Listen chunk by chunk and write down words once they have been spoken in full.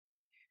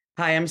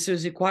Hi, I'm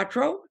Susie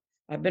Quattro.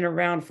 I've been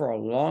around for a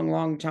long,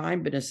 long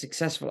time, been a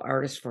successful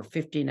artist for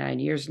 59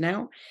 years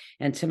now.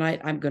 And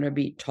tonight I'm going to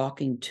be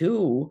talking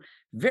to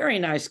very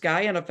nice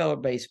guy and a fellow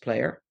bass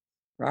player,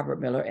 Robert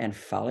Miller, and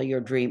follow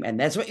your dream. And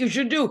that's what you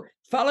should do.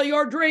 Follow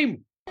your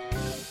dream.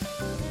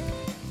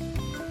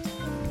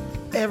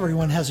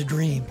 Everyone has a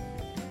dream.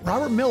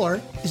 Robert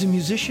Miller is a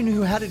musician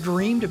who had a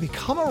dream to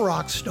become a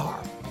rock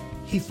star.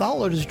 He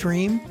followed his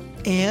dream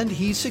and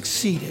he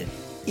succeeded.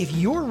 If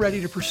you're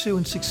ready to pursue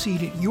and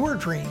succeed at your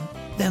dream,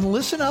 then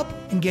listen up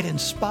and get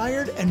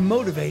inspired and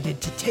motivated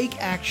to take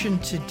action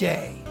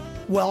today.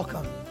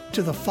 Welcome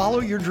to the Follow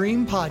Your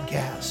Dream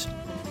podcast.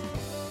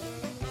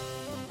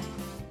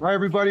 Hi,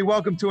 everybody.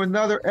 Welcome to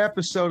another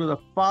episode of the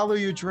Follow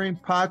Your Dream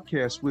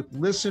podcast with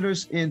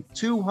listeners in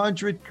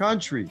 200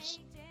 countries.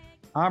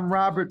 I'm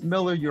Robert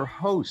Miller, your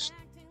host.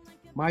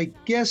 My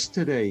guest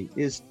today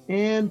is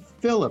Ann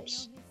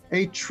Phillips,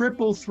 a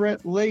triple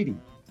threat lady.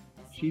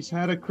 She's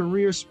had a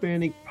career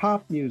spanning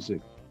pop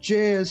music,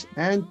 jazz,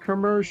 and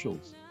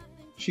commercials.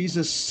 She's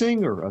a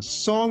singer, a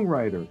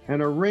songwriter,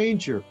 an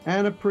arranger,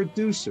 and a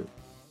producer.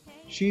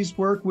 She's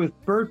worked with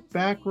Burt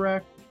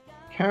Bacharach,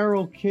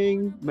 Carole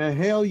King,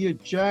 Mahalia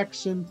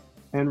Jackson,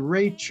 and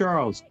Ray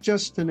Charles,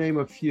 just to name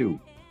a few.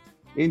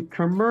 In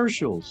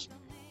commercials,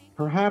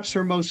 perhaps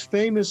her most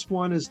famous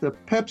one is the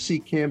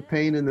Pepsi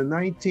campaign in the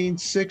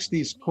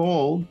 1960s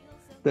called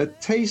 "The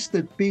Taste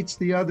That Beats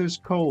the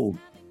Others Cold.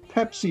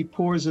 Pepsi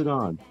Pours It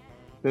On,"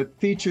 that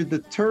featured the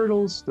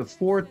Turtles, the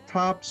Four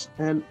Tops,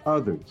 and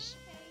others.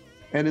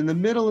 And in the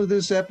middle of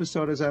this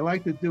episode, as I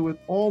like to do with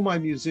all my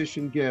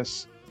musician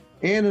guests,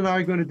 Ann and I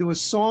are going to do a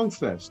song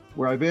fest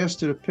where I've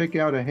asked her to pick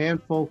out a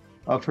handful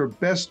of her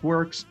best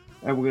works,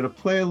 and we're going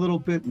to play a little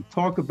bit and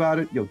talk about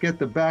it. You'll get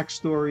the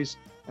backstories,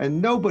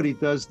 and nobody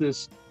does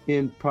this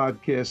in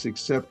podcasts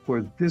except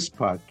for this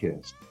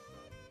podcast.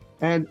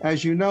 And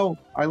as you know,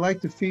 I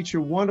like to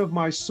feature one of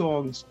my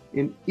songs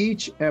in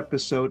each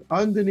episode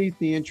underneath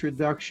the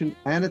introduction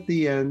and at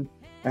the end,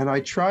 and I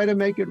try to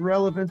make it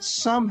relevant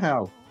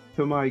somehow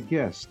to my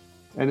guest.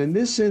 And in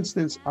this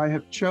instance, I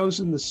have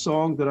chosen the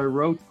song that I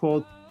wrote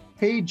called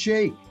 "Hey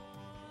Jake"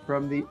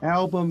 from the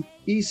album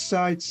East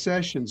Side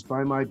Sessions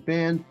by my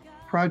band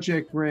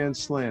Project Grand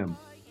Slam.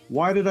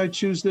 Why did I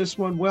choose this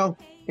one? Well,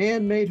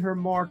 Ann made her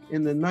mark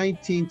in the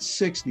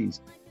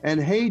 1960s,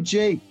 and "Hey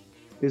Jake"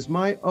 is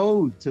my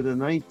ode to the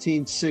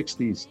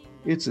 1960s.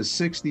 It's a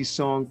 60s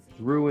song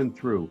through and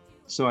through,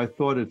 so I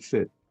thought it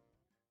fit.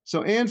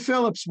 So Ann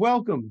Phillips,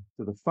 welcome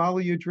to the Follow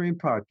Your Dream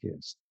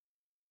podcast.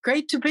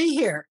 Great to be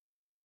here.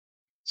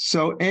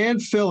 So Ann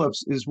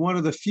Phillips is one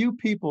of the few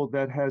people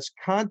that has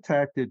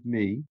contacted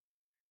me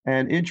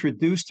and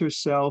introduced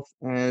herself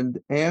and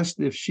asked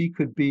if she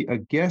could be a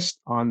guest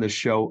on the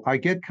show. I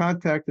get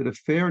contacted a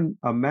fair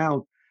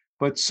amount,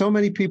 but so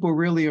many people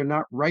really are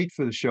not right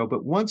for the show.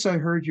 But once I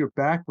heard your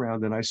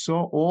background and I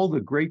saw all the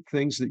great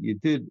things that you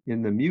did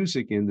in the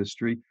music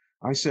industry,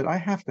 I said, I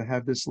have to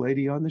have this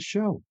lady on the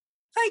show.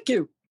 Thank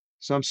you.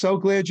 So I'm so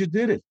glad you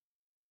did it.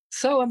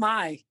 So am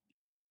I.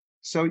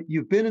 So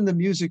you've been in the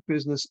music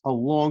business a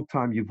long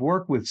time. You've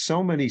worked with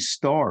so many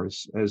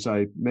stars, as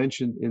I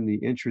mentioned in the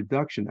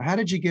introduction. How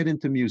did you get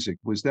into music?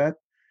 Was that,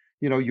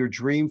 your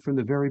dream from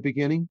the very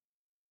beginning?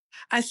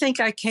 I think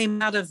I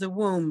came out of the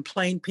womb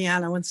playing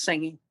piano and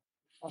singing.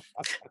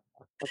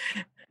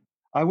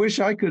 I wish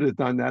I could have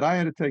done that. I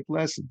had to take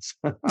lessons.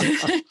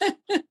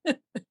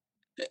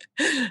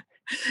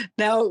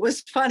 Now, it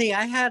was funny.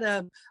 I had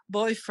a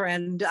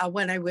boyfriend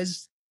when I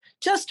was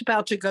just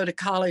about to go to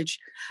college,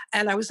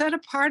 and I was at a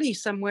party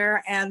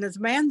somewhere, and the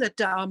man that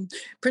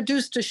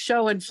produced a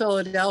show in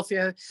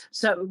Philadelphia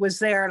was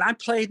there, and I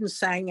played and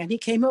sang, and he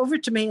came over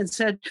to me and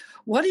said,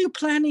 "What are you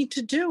planning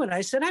to do?" And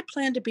I said, "I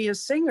plan to be a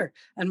singer."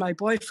 And my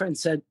boyfriend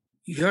said,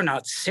 "You're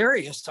not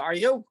serious, are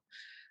you?"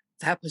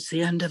 That was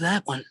the end of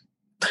that one.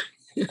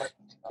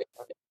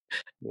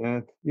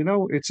 Yeah,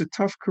 it's a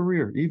tough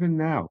career. Even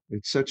now,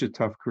 it's such a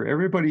tough career.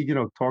 Everybody,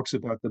 talks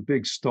about the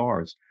big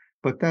stars,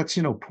 but that's,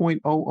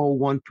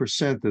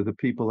 0.001% of the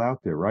people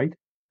out there, right?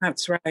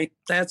 That's right.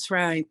 That's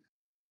right.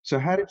 So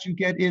how did you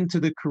get into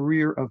the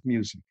career of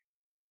music?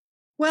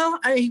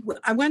 Well, I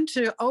went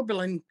to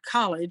Oberlin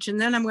College,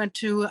 and then I went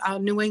to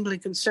New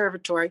England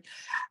Conservatory.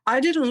 I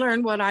didn't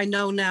learn what I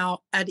know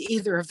now at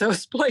either of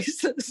those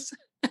places.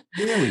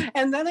 Really?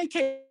 And then I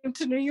came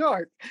to New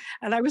York,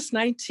 and I was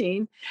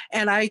 19,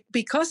 and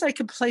because I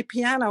could play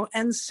piano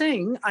and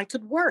sing, I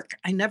could work.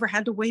 I never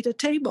had to wait a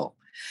table.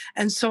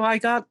 And so I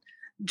got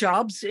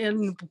jobs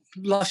in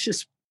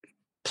luscious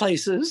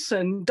places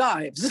and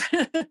dives.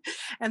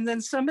 And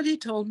then somebody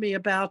told me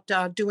about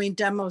doing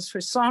demos for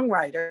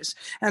songwriters,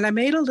 and I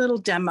made a little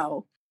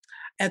demo.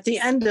 At the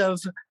end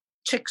of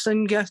Chicks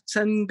and Gets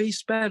and Be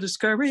Sped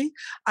Scurry,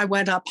 I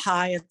went up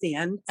high at the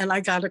end, and I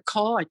got a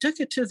call. I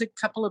took it to the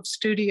couple of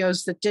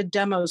studios that did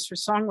demos for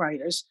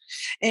songwriters,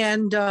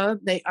 and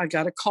I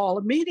got a call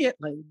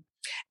immediately.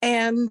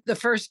 And the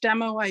first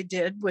demo I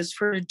did was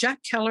for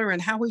Jack Keller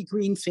and Howie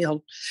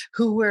Greenfield,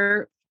 who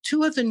were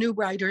two of the new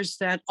writers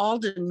that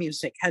Alden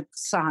Music had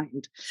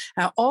signed.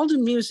 Now,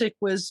 Alden Music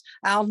was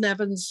Al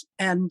Nevins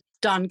and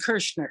Don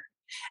Kirshner.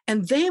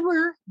 And they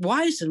were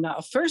wise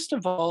enough, first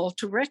of all,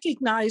 to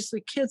recognize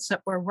the kids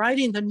that were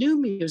writing the new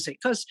music,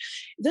 because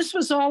this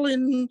was all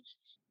in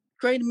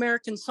Great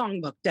American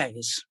Songbook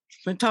days.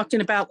 We're talking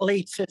about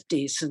late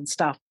 50s and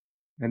stuff.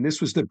 And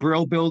this was the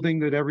Brill building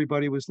that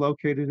everybody was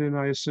located in,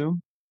 I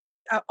assume?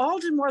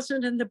 Alden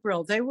wasn't in the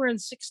Brill. They were in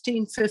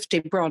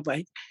 1650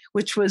 Broadway,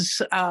 which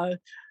was a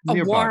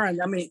Nearby.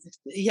 Warren. I mean,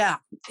 yeah.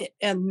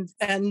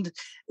 And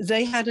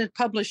they had a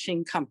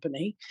publishing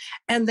company,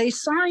 and they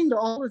signed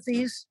all of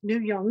these new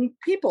young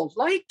people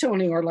like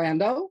Tony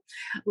Orlando,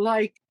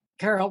 like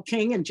Carole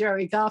King and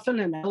Jerry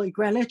Goffin and Ellie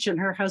Greenwich and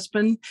her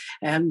husband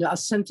and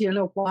Cynthia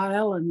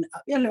Weil. And,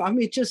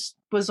 it just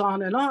was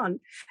on and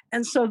on.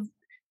 And so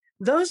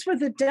those were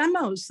the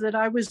demos that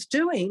I was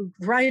doing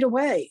right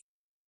away.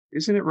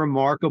 Isn't it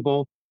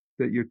remarkable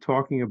that you're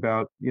talking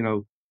about,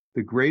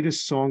 the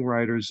greatest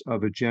songwriters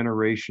of a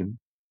generation,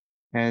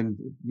 and,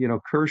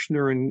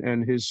 Kirshner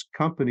and his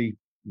company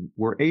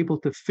were able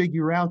to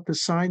figure out to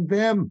sign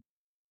them?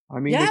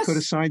 I mean, Yes. They could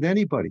have signed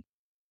anybody.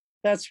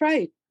 That's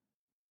right.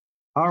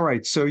 All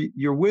right. So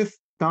you're with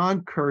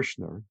Don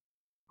Kirshner,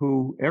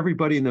 who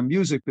everybody in the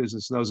music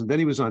business knows. And then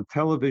he was on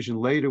television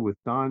later with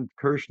Don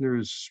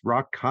Kirshner's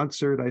rock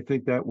concert, I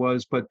think that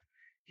was. But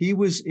he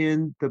was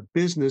in the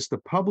business, the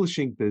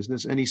publishing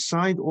business, and he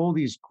signed all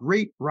these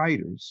great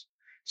writers.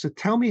 So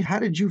tell me, how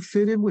did you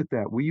fit in with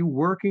that? Were you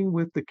working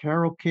with the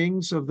Carole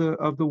Kings of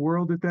the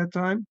world at that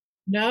time?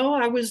 No,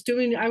 I was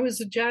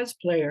a jazz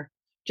player,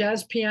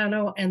 jazz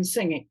piano and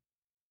singing.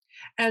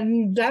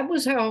 And that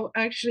was how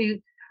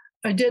actually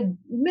I did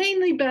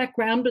mainly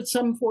background, but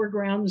some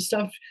foreground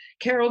stuff.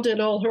 Carole did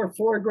all her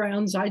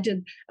foregrounds. I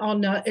did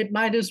on It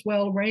Might As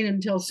Well Rain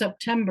Until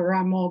September.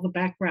 I'm all the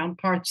background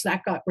parts.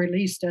 That got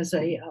released as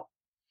a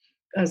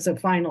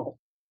final.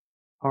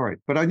 All right.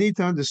 But I need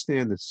to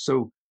understand this.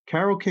 So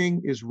Carole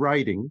King is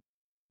writing,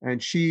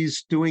 and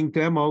she's doing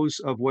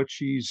demos of what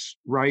she's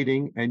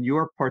writing, and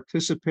you're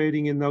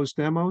participating in those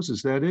demos.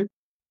 Is that it?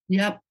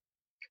 Yep.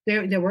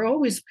 There were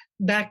always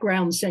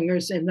background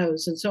singers in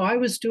those. And so I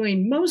was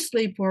doing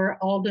mostly for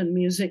Alden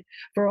Music,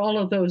 for all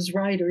of those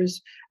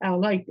writers,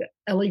 like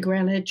Ellie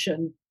Greenwich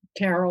and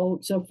Carole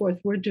and so forth.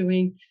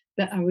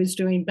 I was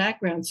doing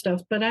background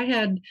stuff, but I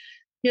had,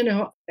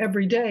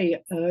 every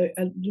day,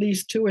 at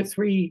least 2 or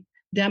 3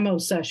 demo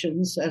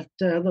sessions at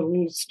the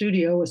little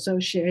studio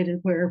associated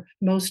where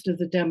most of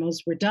the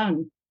demos were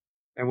done.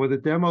 And were the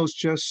demos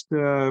just,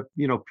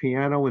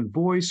 piano and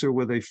voice, or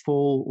were they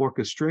full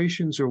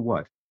orchestrations, or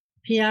what?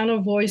 Piano,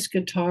 voice,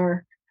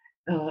 guitar,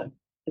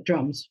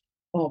 drums,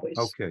 always.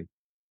 Okay.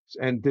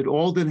 And did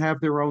Alden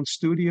have their own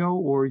studio,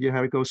 or you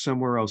had to go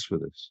somewhere else for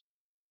this?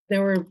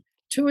 There were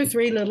 2 or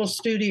 3 little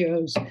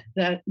studios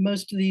that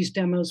most of these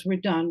demos were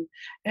done.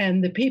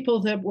 And the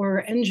people that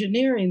were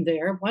engineering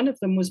there, one of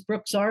them was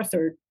Brooks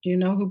Arthur. Do you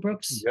know who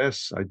Brooks?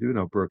 Yes, I do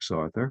know Brooks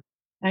Arthur.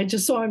 I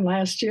just saw him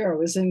last year. I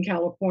was in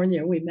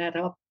California. We met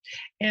up.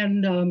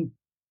 And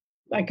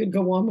I could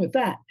go on with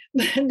that.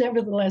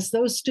 Nevertheless,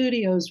 those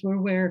studios were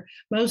where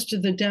most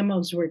of the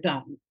demos were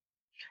done.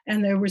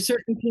 And there were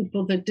certain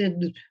people that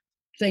did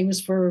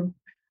things there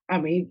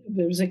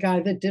was a guy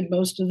that did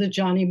most of the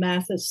Johnny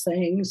Mathis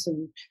things,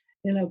 and,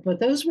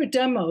 but those were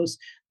demos.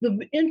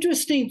 The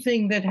interesting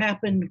thing that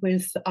happened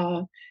with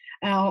Al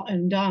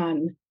and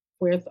Don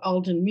with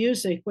Alden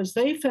Music was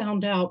they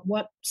found out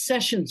what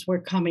sessions were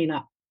coming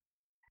up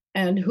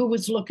and who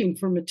was looking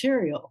for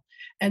material.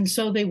 And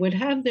so they would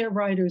have their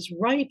writers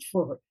write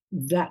for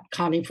that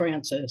Connie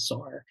Francis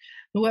or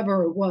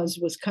whoever it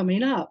was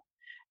coming up.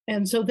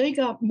 And so they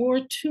got more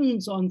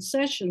tunes on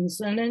sessions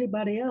than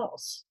anybody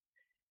else.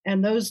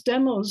 And those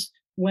demos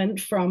went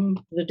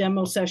from the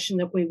demo session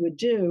that we would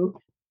do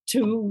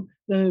to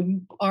the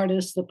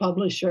artist, the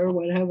publisher,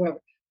 whatever,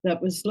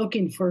 that was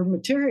looking for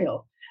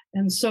material.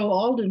 And so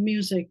Alden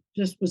Music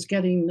just was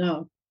getting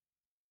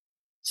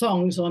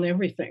songs on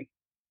everything.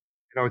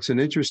 It's an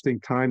interesting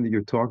time that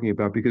you're talking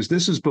about, because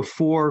this is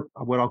before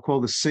what I'll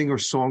call the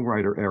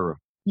singer-songwriter era.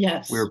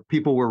 Yes. Where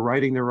people were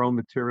writing their own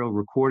material,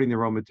 recording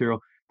their own material.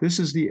 This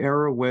is the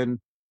era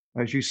when,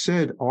 as you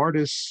said,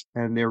 artists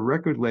and their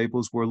record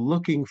labels were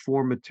looking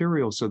for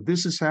material. So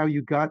this is how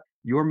you got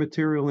your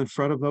material in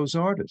front of those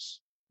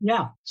artists.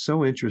 Yeah.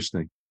 So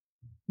interesting.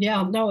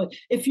 Yeah, no,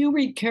 if you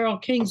read Carole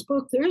King's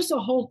book, there's a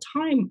whole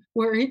time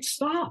where it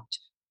stopped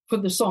for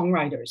the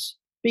songwriters,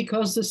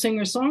 because the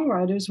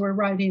singer-songwriters were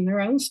writing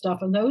their own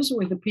stuff, and those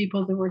were the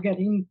people that were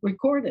getting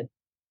recorded.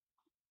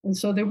 And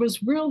so there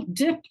was real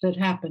dip that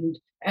happened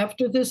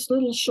after this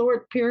little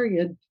short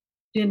period,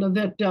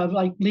 that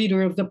like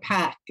Leader of the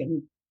Pack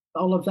and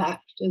all of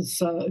that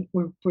is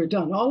were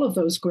done. All of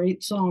those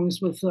great songs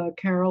with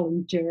Carole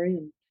and Jerry.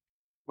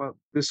 Well,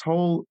 this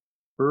whole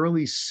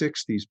early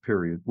 60s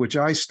period, which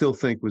I still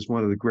think was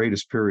one of the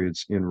greatest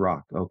periods in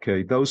rock,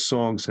 okay? Those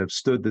songs have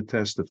stood the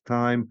test of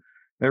time.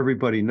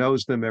 Everybody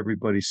knows them.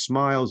 Everybody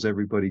smiles.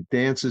 Everybody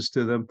dances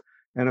to them.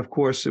 And of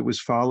course, it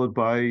was followed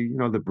by,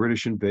 the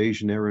British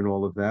invasion era and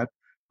all of that.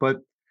 but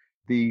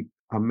the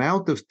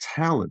amount of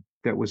talent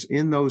that was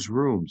in those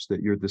rooms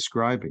that you're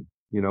describing,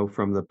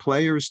 from the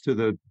players to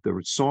the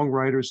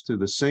songwriters to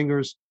the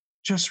singers,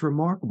 just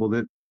remarkable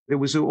that it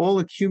was all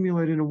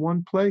accumulated in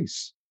one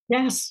place.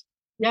 Yes.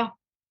 Yeah.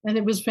 And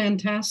it was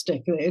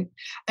fantastic.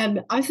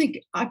 And I think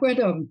I read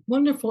a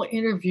wonderful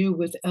interview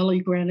with Ellie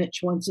Greenwich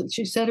once, and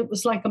she said it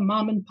was like a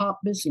mom and pop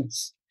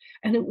business.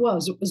 And it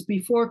was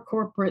before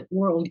corporate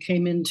world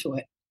came into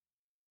it,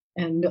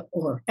 and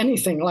or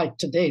anything like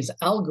today's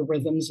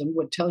algorithms and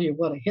would tell you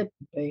what a hit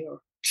would be, or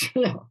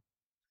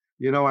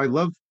I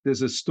love,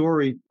 there's a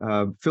story,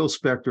 Phil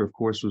Spector, of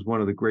course, was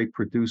one of the great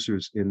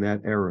producers in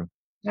that era.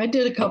 I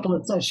did a couple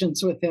of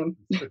sessions with him.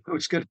 I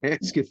was going to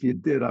ask if you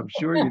did. I'm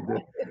sure you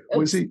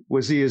did.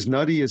 Was he as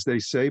nutty as they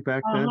say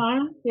back then?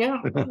 Yeah.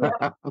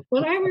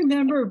 What I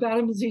remember about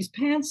him is these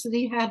pants that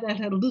he had that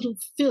had a little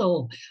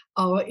fill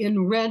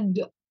in red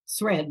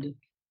thread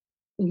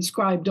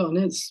inscribed on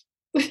his.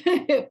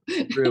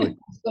 Really?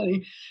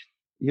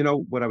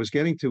 What I was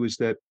getting to is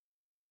that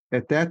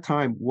at that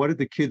time, what did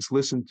the kids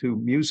listen to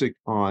music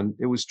on?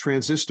 It was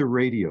transistor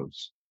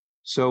radios.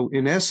 So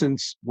in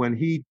essence, when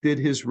he did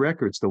his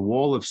records, the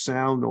Wall of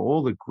Sound,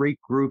 all the great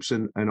groups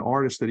and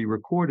artists that he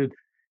recorded,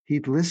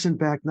 he'd listen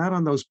back not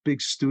on those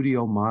big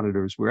studio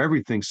monitors where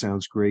everything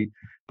sounds great,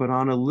 but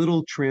on a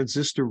little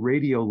transistor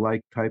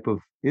radio-like type of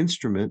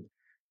instrument,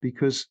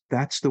 because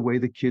that's the way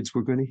the kids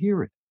were going to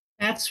hear it.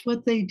 That's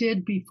what they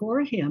did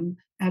before him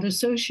at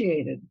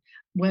Associated.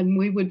 When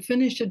we would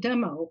finish a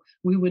demo,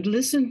 we would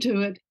listen to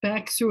it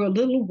back through a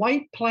little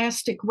white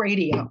plastic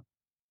radio,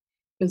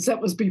 because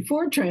that was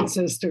before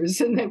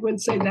transistors, and they would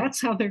say that's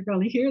how they're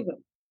going to hear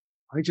them.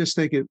 I just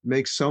think it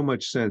makes so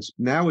much sense.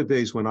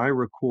 Nowadays, when I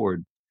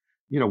record,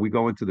 we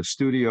go into the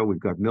studio, we've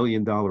got $1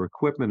 million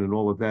equipment and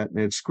all of that, and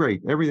it's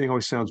great. Everything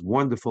always sounds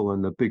wonderful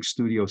on the big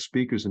studio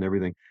speakers and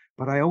everything.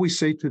 But I always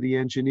say to the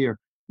engineer,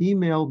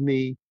 email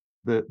me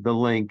the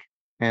link,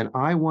 and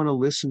I want to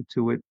listen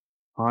to it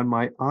on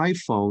my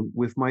iPhone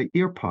with my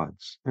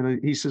earpods.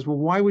 And he says, well,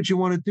 why would you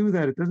want to do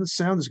that? It doesn't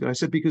sound as good. I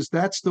said, because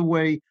that's the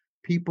way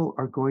people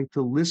are going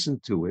to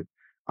listen to it.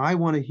 I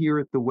want to hear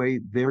it the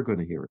way they're going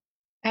to hear it.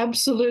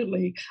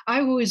 Absolutely. I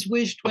always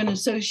wished when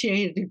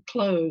Associated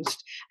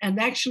closed, and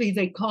actually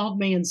they called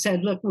me and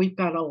said, look, we've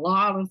got a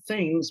lot of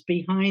things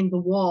behind the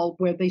wall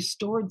where they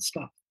stored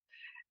stuff.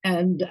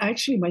 And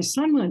actually my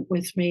son went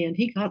with me, and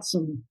he got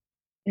some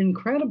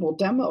incredible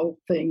demo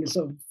things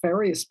of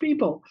various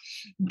people.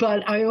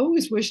 But I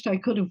always wished I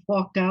could have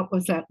walked out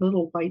with that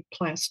little white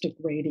plastic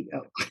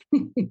radio.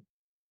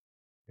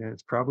 Yeah,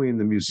 it's probably in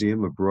the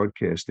Museum of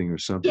Broadcasting or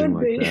something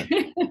like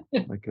that.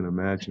 I can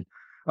imagine.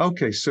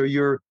 Okay, so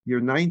you're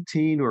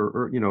 19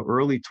 or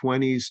early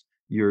 20s.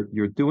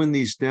 You're doing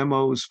these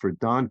demos for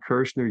Don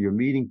Kirshner. You're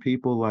meeting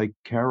people like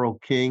Carole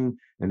King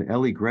and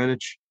Ellie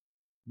Greenwich.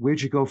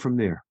 Where'd you go from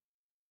there?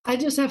 I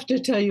just have to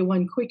tell you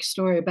one quick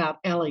story about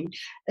Ellie,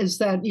 is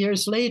that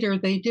years later,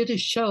 they did a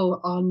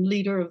show on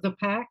Leader of the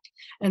Pack,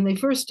 and they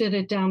first did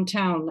it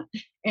downtown.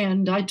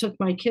 And I took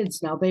my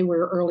kids, now they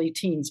were early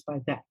teens by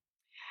then.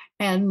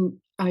 And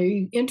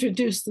I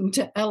introduced them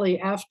to Ellie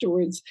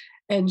afterwards,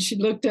 and she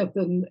looked at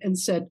them and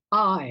said,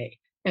 I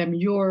am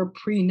your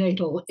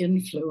prenatal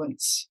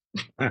influence.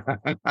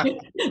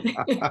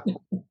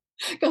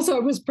 Because I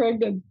was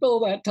pregnant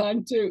all that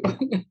time, too.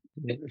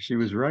 She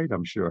was right,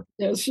 I'm sure.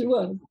 Yes, she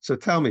was. So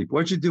tell me,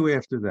 what'd you do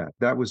after that?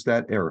 That was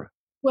that era.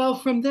 Well,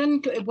 from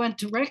then it went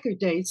to record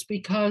dates,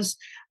 because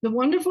the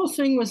wonderful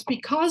thing was,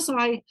 because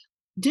I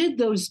did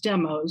those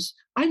demos,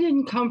 I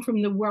didn't come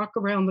from the rock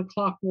around the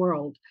clock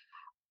world,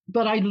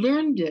 but I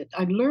learned it.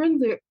 I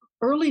learned the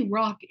early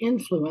rock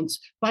influence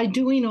by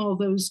doing all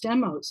those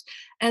demos.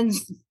 And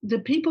the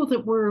people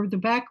that were the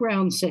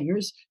background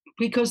singers,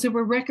 because there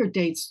were record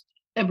dates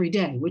every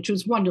day, which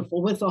was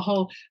wonderful, with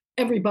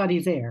everybody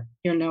there,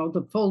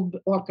 the full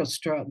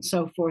orchestra and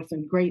so forth,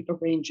 and great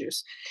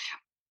arrangers.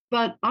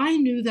 But I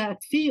knew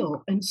that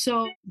feel. And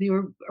so the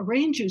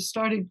arrangers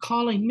started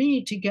calling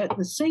me to get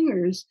the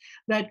singers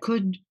that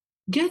could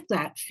get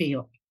that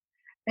feel.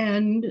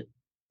 And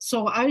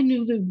so I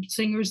knew the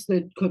singers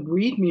that could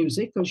read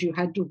music, because you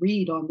had to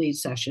read on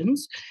these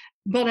sessions.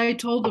 But I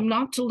told them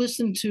not to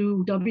listen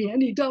to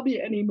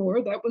WNEW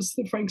anymore. That was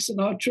the Frank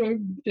Sinatra,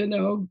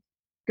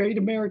 Great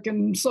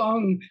American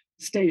Song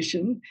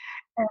station,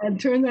 and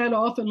turn that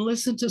off and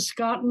listen to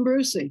Scott and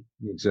Brucey.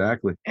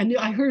 Exactly. And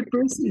I heard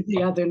Brucey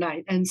the other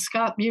night, and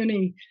Scott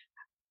Muni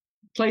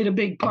played a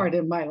big part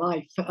in my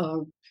life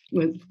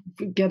with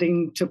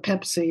getting to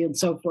Pepsi and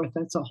so forth.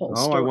 That's a whole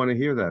story. I want to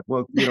hear that.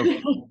 Well,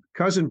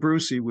 Cousin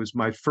Brucey was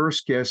my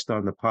first guest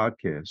on the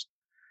podcast.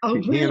 Oh,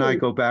 really? He and I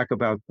go back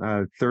about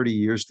 30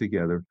 years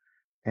together.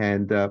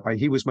 And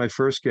he was my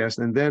first guest.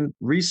 And then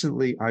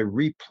recently I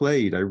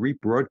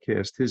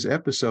rebroadcast his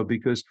episode,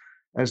 because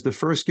as the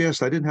first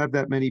guest, I didn't have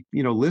that many,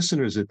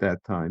 listeners at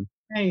that time.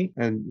 Right.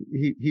 And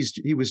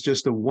he was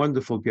just a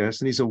wonderful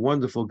guest, and he's a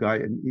wonderful guy.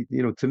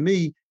 And, to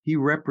me, he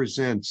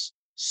represents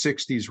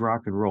 60s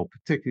rock and roll,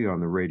 particularly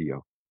on the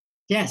radio.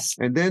 Yes.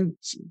 And then,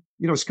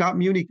 Scott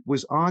Muni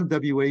was on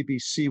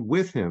WABC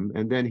with him,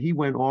 and then he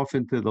went off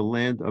into the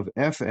land of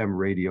FM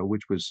radio,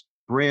 which was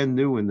brand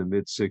new in the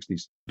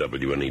mid-'60s.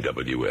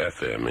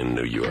 WNEW-FM in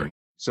New York.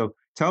 So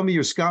tell me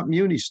your Scott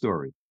Muni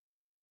story.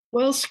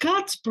 Well,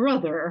 Scott's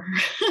brother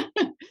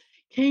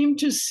came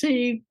to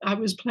see, I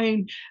was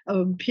playing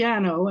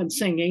piano and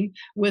singing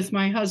with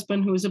my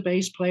husband, who was a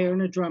bass player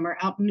and a drummer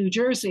out in New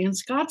Jersey. And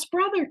Scott's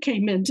brother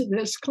came into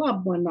this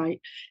club one night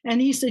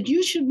and he said,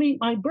 you should meet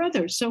my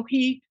brother. So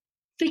he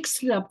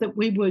fixed it up that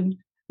we would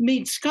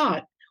meet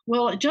Scott.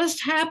 Well, it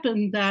just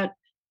happened that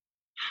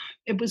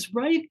it was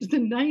right the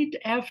night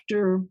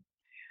after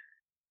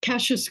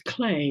Cassius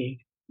Clay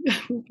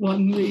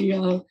won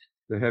the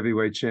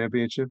heavyweight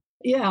championship.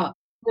 Yeah,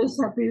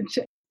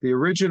 the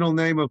original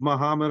name of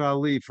Muhammad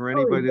Ali, for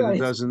anybody that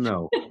doesn't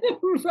know.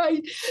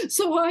 Right.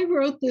 So I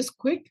wrote this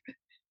quick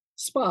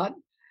spot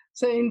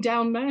saying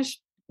down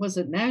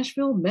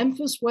Nashville,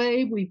 Memphis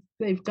way,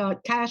 they've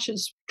got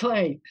Cassius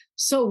Clay.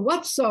 So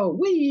what so?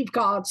 We've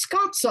got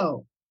Scott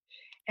so.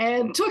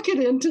 And took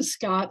it into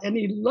Scott, and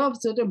he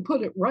loves it and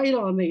put it right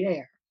on the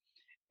air.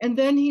 And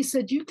then he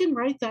said, you can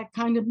write that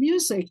kind of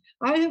music.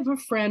 I have a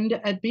friend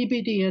at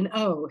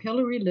BBD&O,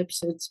 Hillary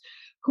Lipsitz,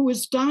 who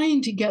is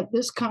dying to get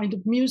this kind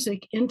of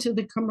music into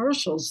the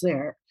commercials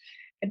there,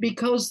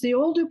 because the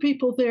older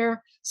people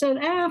there said,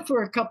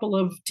 for a couple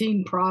of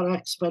teen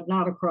products, but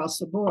not across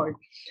the board.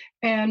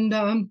 And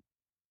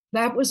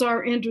that was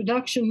our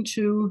introduction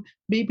to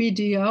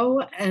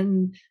BBDO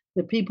and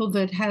the people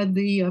that had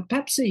the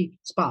Pepsi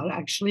spot.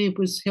 Actually, it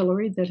was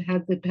Hillary that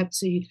had the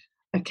Pepsi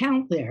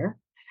account there.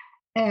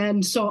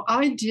 And so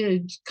I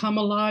did Come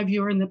Alive,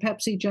 You're in the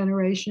Pepsi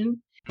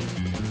Generation.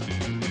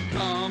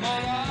 Come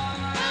alive.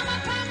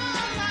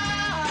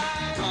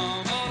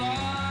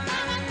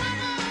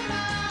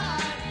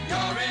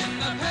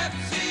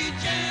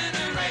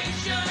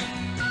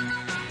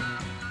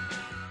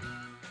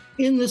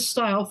 In the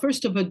style,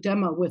 first of a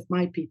demo with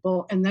my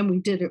people, and then we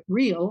did it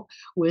real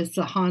with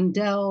the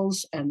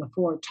Hondells and the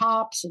Four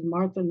Tops and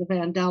Martha and the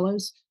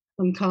Vandellas.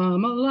 And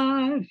Come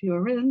Alive,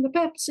 You're in the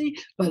Pepsi,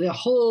 but a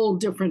whole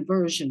different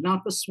version,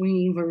 not the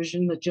swinging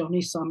version that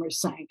Joni Summers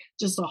sang,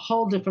 just a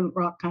whole different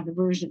rock kind of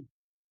version.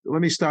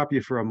 Let me stop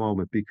you for a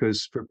moment,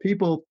 because for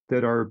people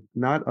that are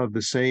not of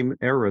the same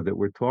era that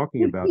we're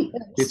talking about, yes,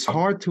 it's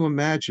hard to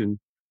imagine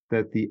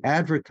that the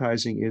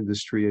advertising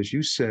industry, as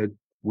you said,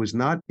 was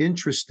not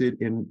interested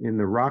in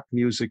the rock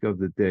music of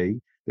the day.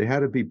 They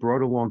had to be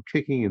brought along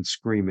kicking and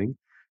screaming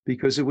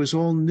because it was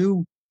all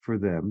new for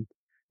them.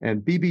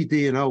 And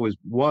BBD&O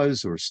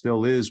was or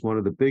still is one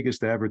of the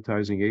biggest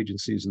advertising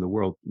agencies in the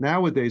world.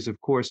 Nowadays, of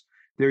course,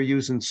 they're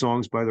using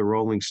songs by the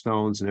Rolling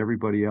Stones and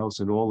everybody else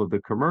in all of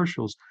the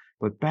commercials.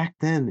 But back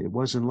then, it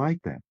wasn't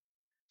like that.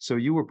 So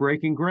you were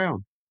breaking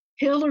ground.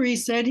 Hillary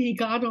said he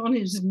got on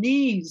his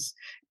knees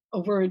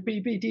over at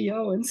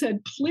BBDO and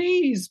said,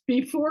 please,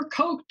 before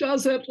Coke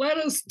does it, let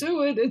us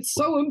do it. It's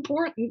so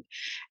important.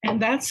 And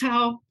that's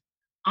how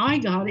I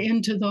got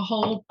into the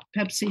whole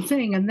Pepsi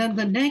thing. And then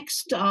the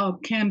next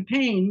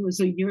campaign was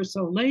a year or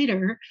so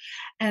later,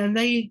 and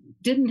they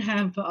didn't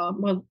have,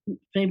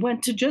 they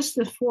went to just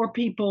the four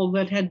people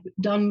that had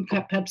done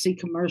Pepsi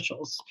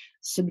commercials,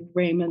 Sid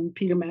Raymond,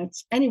 Peter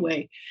Metz.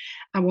 Anyway,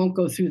 I won't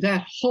go through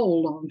that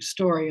whole long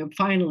story of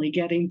finally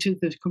getting to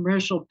the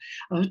commercial,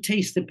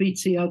 taste that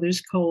beats the others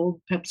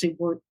cold, Pepsi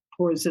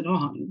pours it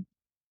on.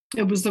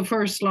 It was the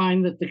first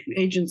line that the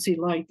agency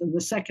liked and the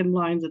second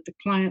line that the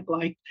client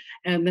liked.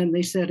 And then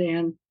they said,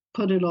 Anne,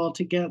 put it all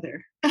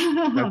together.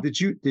 Now, did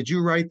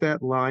you write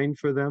that line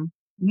for them?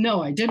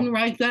 No, I didn't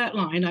write that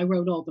line. I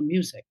wrote all the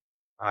music.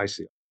 I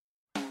see.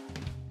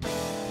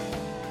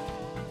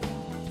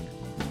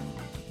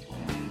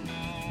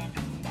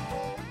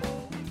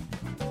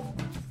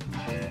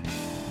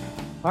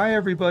 Hi,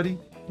 everybody.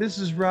 This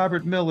is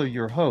Robert Miller,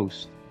 your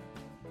host.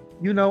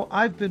 You know,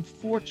 I've been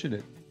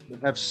fortunate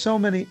have so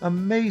many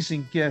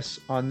amazing guests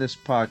on this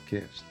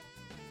podcast.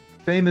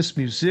 Famous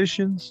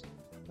musicians,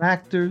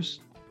 actors,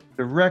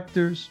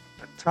 directors,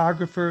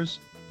 photographers,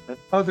 and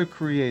other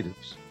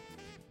creatives.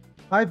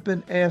 I've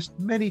been asked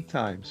many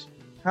times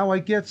how I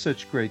get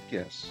such great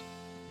guests.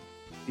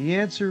 The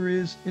answer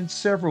is in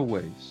several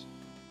ways.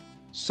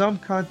 Some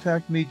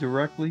contact me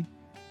directly,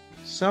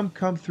 some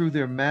come through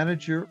their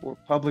manager or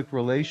public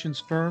relations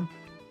firm,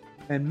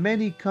 and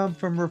many come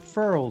from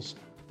referrals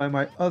by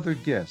my other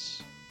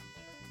guests.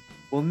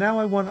 Well, now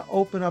I want to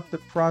open up the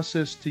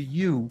process to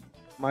you,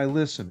 my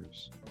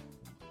listeners.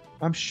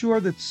 I'm sure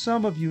that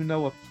some of you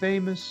know a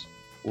famous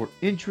or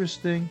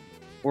interesting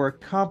or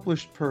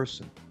accomplished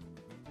person,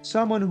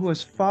 someone who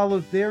has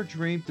followed their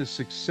dream to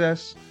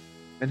success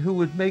and who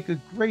would make a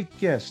great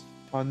guest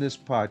on this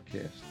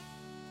podcast.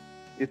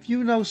 If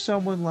you know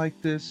someone like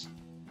this,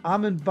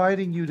 I'm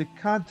inviting you to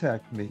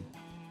contact me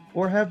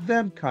or have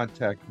them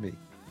contact me.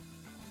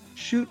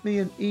 Shoot me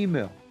an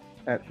email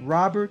at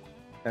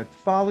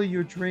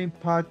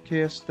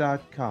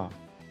robert@followyourdreampodcast.com.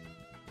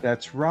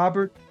 That's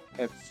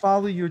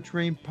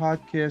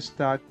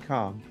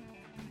robert@followyourdreampodcast.com,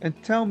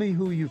 and tell me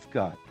who you've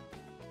got.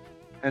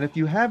 And if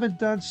you haven't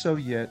done so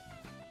yet,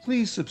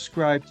 Please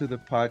subscribe to the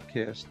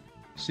podcast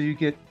so you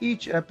get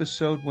each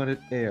episode when it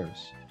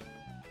airs.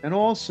 And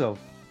also,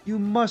 you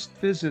must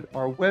visit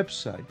our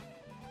website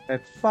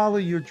at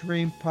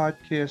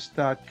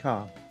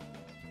followyourdreampodcast.com,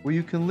 where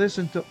you can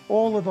listen to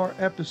all of our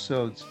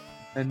episodes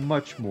and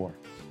much more.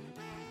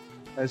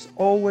 As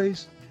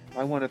always,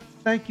 I want to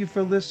thank you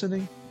for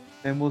listening,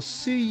 and we'll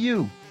see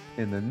you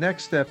in the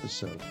next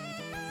episode.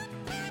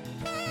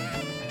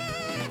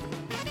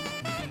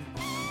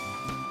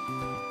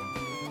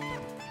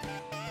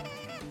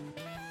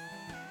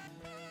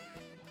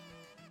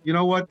 You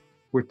know what?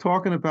 We're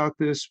talking about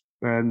this,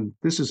 and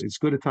this is as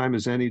good a time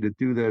as any to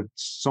do the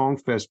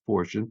Songfest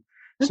portion.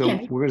 So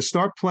Okay. we're going to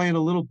start playing a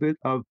little bit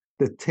of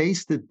The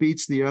Taste That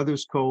Beats the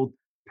Others Cold.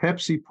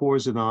 Pepsi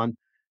Pours It On.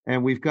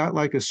 And we've got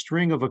like a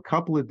string of a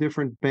couple of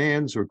different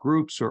bands or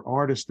groups or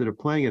artists that are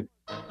playing it.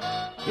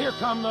 Here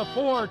come the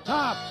Four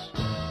Tops.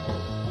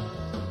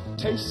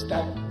 Taste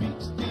that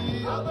beats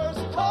the others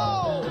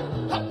cold.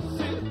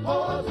 Pepsi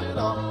pours it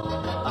on.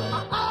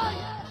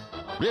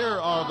 Here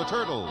are the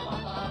Turtles.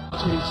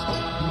 Taste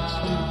that beats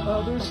the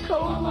others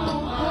cold.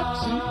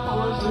 Pepsi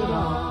pours it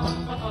on.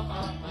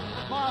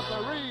 Martha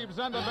Reeves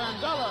and the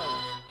Vandellas.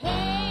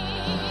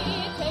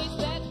 Hey, taste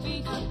that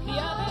beats the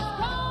others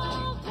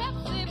cold.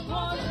 Pepsi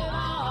pours it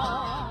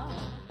on.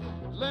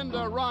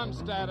 Linda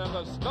Ronstadt and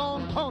the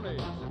Stone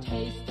Ponies.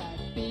 Taste that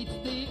beats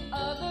the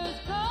others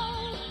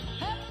cold.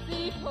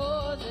 Pepsi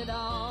pours it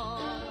on.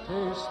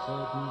 Taste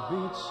that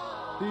beats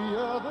the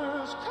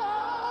others cold.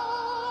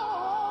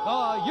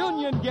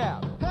 Union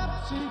Gap.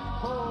 Pepsi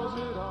pours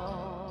it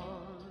on.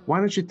 Why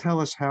don't you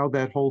tell us how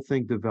that whole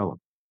thing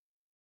developed?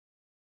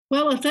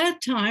 Well, at that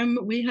time,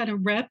 we had a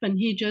rep, and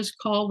he just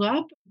called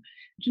up,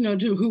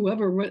 to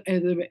whoever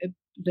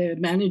the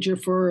manager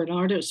for an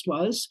artist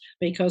was,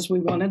 because we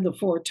wanted the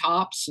Four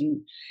Tops,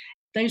 and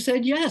they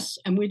said yes,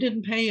 and we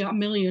didn't pay $1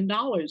 million. It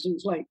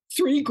was like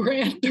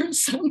 $3,000 or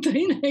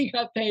something they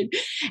got paid.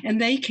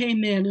 And they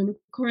came in, and of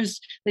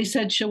course they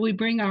said, shall we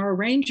bring our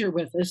arranger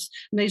with us?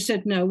 And they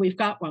said, no, we've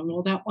got one.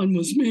 Well, that one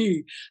was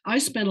me. I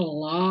spent a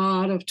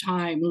lot of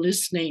time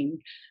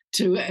listening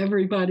to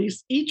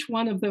each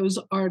one of those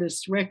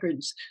artists'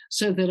 records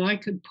so that I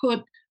could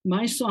put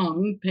my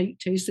song,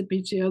 Taste That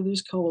Beats the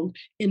Others Cold,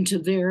 into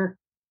their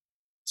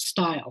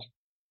style.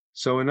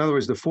 So in other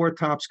words, the Four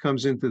Tops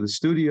comes into the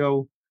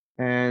studio,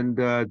 and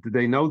did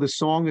they know the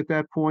song at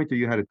that point, or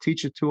you had to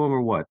teach it to them,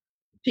 or what?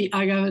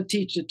 I got to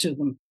teach it to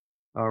them.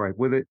 All right.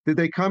 Did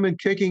they come in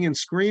kicking and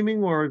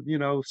screaming, or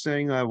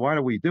saying, why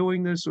are we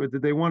doing this, or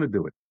did they want to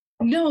do it?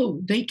 No,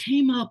 they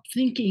came up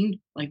thinking,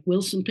 like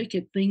Wilson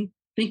Pickett, thinking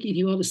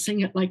you ought to sing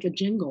it like a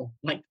jingle,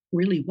 like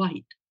really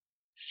white.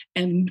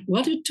 And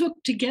what it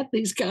took to get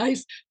these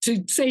guys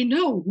to say,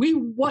 no, we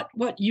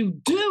what you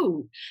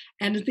do.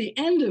 And at the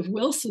end of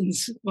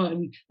Wilson's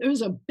one, there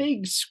was a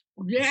big,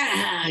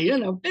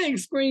 big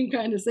scream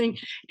kind of thing.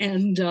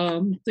 And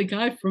the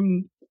guy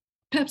from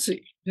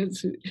Pepsi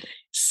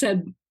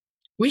said,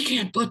 we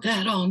can't put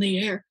that on the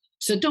air.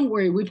 So don't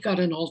worry, we've got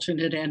an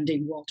alternate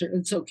ending, Walter.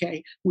 It's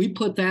okay. We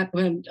put that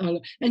one,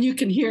 and you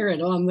can hear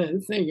it on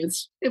the thing.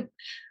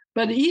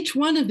 But each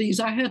one of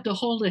these, I had to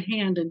hold a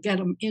hand and get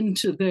them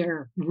into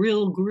their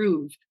real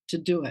groove to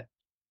do it.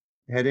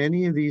 Had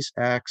any of these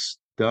acts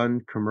done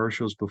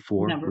commercials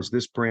before? Never. Was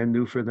this brand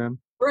new for them?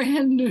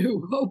 Brand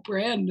new. Oh,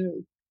 brand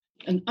new.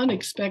 And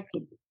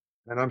unexpected.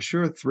 And I'm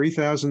sure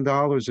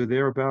 $3,000 or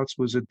thereabouts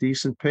was a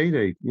decent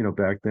payday,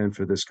 back then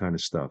for this kind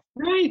of stuff.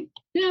 Right.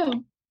 Yeah.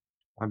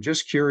 I'm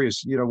just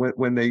curious,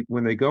 when they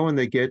go and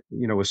they get,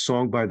 a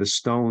song by the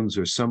Stones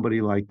or somebody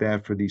like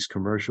that for these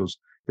commercials,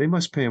 they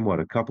must pay them, what,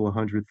 a couple of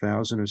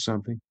 $100,000 or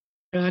something?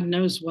 God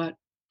knows what.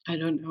 I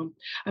don't know.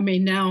 I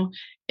mean, now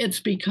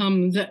it's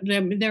become that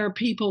there are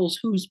people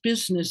whose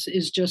business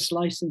is just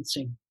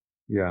licensing.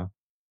 Yeah.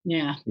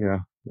 Yeah. Yeah.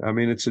 I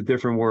mean, it's a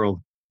different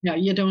world. Yeah.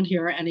 You don't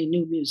hear any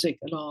new music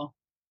at all.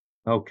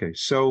 Okay.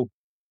 So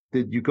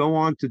did you go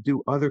on to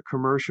do other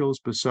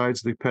commercials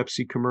besides the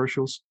Pepsi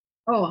commercials?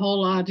 Oh, a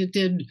whole lot. It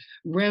did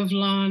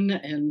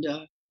Revlon, and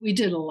we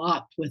did a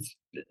lot with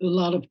a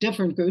lot of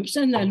different groups.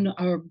 And then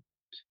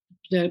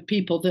the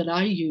people that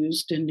I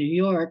used in New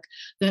York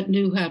that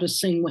knew how to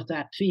sing with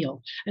that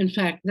feel. In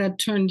fact, that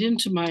turned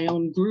into my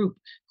own group,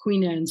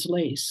 Queen Anne's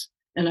Lace.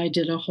 And I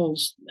did a whole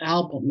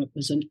album. It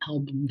was an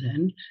album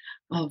then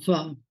of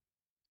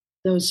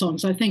those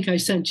songs. I think I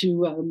sent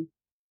you.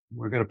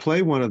 We're going to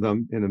play one of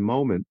them in a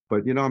moment.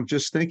 But, I'm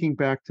just thinking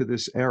back to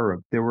this era.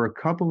 There were a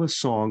couple of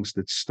songs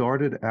that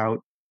started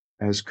out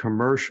as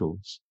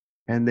commercials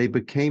and they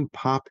became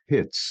pop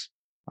hits.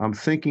 I'm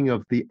thinking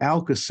of the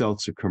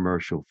Alka-Seltzer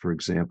commercial, for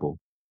example.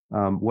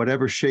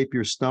 Whatever shape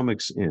your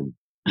stomach's in.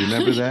 You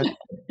remember that?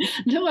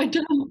 No, I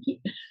don't.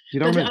 You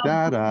don't remember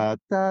da da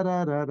da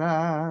da da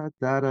da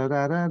da da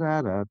da da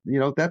da da.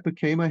 That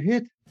became a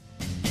hit.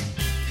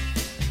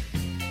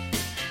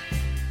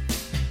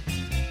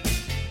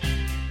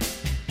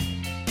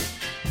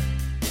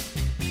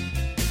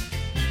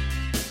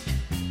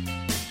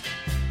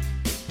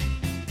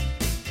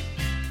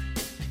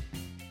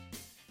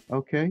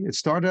 Okay, it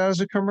started out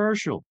as a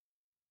commercial.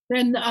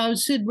 Then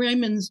Sid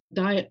Raymond's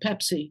Diet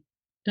Pepsi.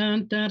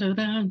 Dun, dun, dun,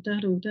 dun, dun,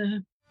 dun,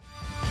 dun.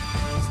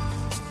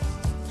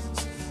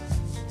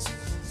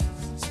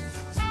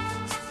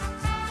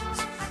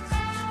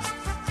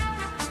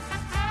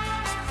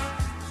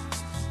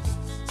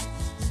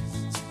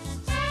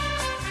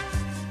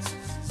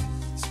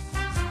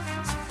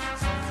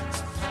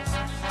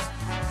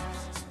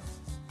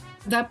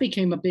 That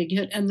became a big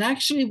hit, and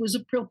actually was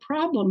a real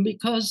problem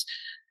because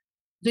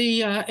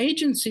the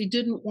agency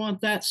didn't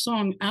want that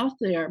song out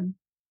there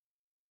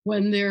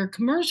when their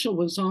commercial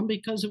was on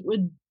because it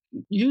would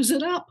use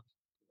it up.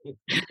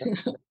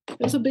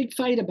 There's a big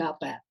fight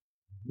about that.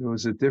 It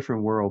was a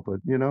different world,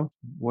 but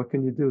what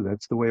can you do?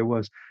 That's the way it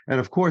was. And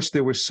of course,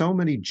 there were so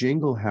many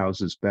jingle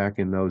houses back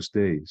in those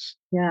days.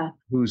 Yeah.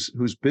 Whose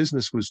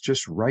business was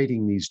just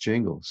writing these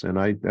jingles. And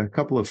a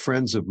couple of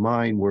friends of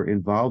mine were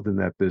involved in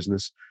that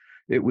business.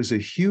 It was a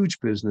huge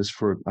business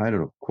for, I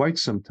don't know, quite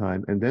some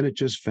time. And then it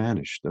just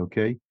vanished,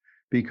 okay?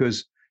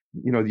 Because,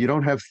 you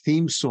don't have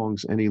theme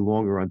songs any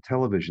longer on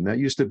television. That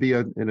used to be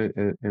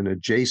an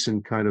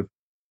adjacent kind of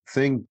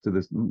thing to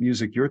the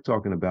music you're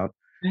talking about.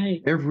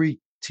 Right. Every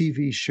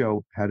TV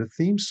show had a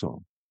theme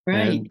song.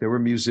 Right. And there were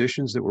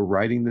musicians that were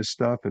writing this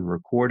stuff and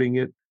recording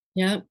it.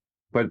 Yeah.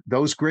 But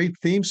those great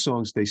theme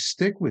songs, they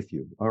stick with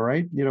you, all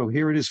right?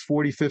 Here it is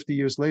 40, 50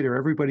 years later.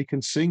 Everybody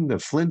can sing the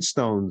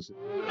Flintstones.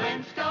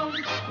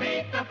 Flintstones,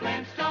 meet the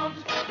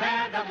Flintstones.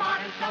 They're the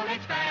modern Stone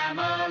Age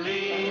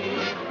family.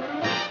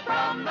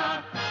 From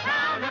the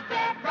town of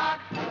Bedrock,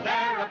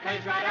 they're a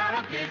page right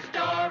out of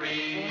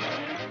history.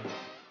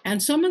 And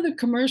some of the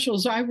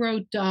commercials I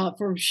wrote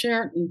for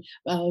Sheraton,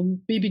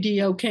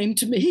 BBDO came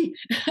to me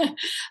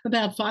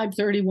about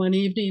 5:30 one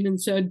evening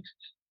and said,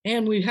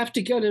 and we have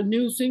to get a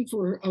new thing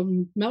for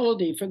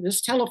melody for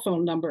this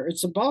telephone number.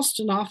 It's a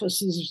Boston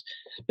office's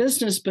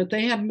business, but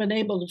they haven't been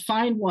able to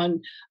find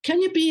one.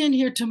 Can you be in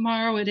here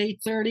tomorrow at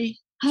 8:30?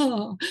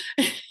 Oh.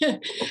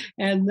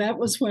 And that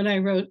was when I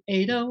wrote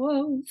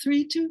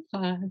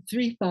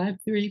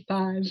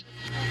 800-325-3535.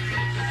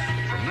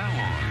 From now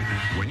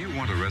on, when you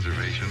want a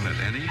reservation at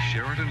any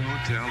Sheraton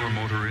hotel or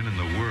motor inn in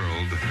the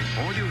world,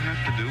 all you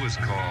have to do is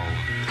call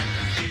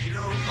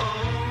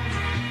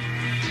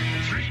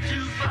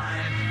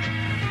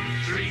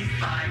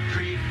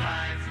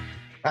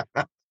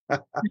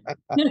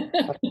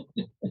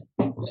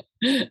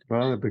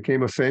Well, it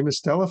became a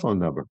famous telephone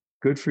number.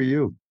 Good for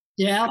you.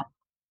 Yeah.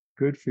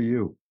 Good for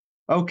you.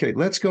 Okay,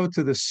 let's go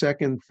to the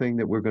second thing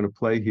that we're going to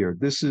play here.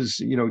 This is,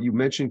 you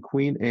mentioned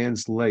Queen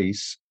Anne's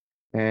Lace,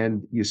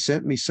 and you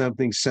sent me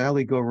something,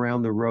 Sally Go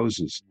Round the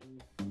Roses.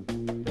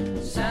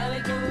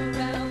 Sally go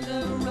round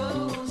the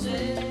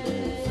roses.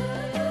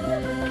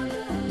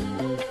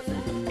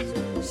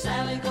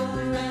 Sally go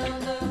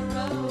round the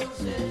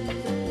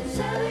roses.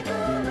 Sally go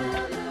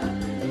round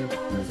the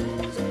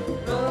roses.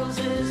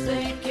 Roses,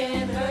 they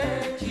can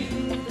hurt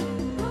you.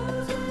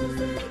 Roses,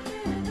 they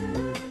can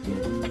hurt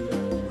you.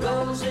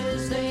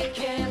 Roses, they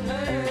can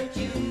hurt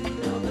you.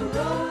 Oh, the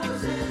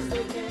roses,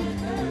 they can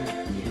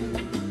hurt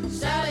you.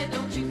 Sally,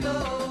 don't you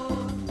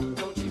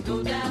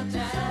go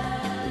downtown.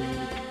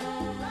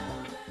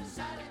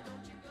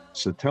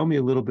 So tell me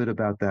a little bit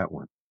about that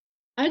one.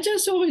 I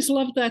just always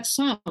loved that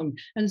song.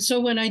 And so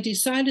when I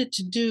decided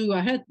to do,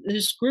 I had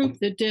this group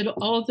that did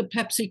all of the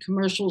Pepsi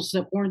commercials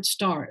that weren't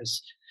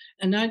stars.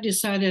 And I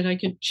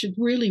decided should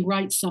really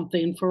write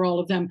something for all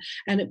of them.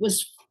 And it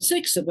was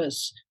 6 of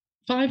us,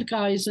 5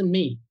 guys and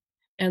me.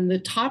 And the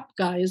top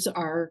guys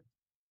are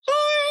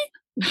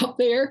out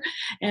there.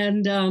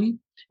 And it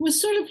was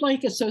sort of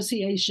like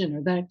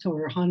Association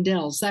or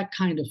Hondel's, that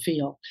kind of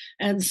feel.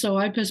 And so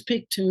I just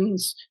picked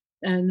tunes,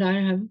 and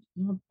I have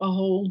a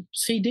whole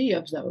CD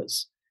of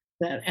those.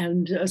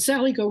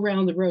 Sally Go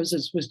Round the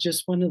Roses was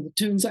just one of the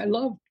tunes I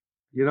loved.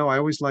 I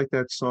always liked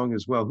that song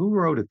as well. Who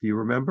wrote it? Do you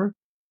remember?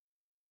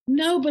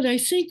 No, but I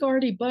think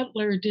Artie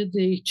Butler did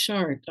the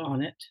chart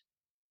on it.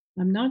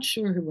 I'm not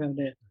sure who wrote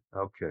it.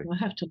 Okay. I'll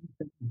have to look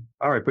at it.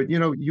 All right. But,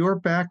 your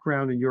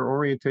background and your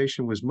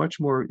orientation was much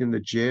more in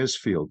the jazz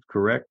field,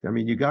 correct? I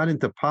mean, you got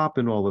into pop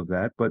and all of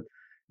that, but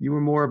you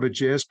were more of a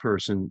jazz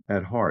person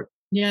at heart.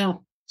 Yeah.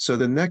 So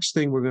the next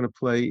thing we're going to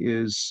play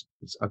is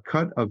a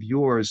cut of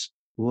yours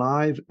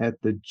live at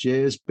the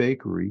Jazz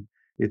Bakery.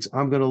 It's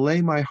I'm Going to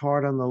Lay My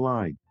Heart on the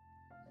Line.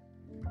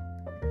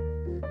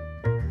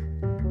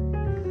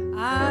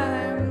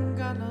 I'm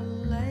gonna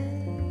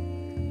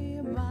lay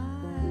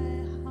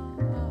my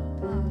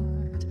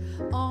heart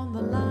on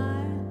the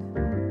line,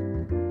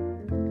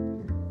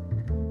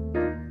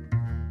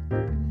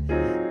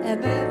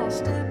 and then I'll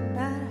step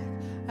back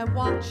and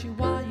watch you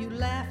while you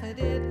laugh at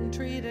it and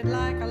treat it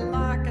like a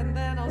lark, and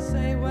then I'll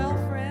say, well,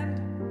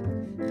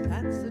 friend,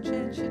 that's the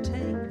chance you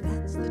take,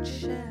 that's the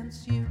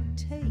chance you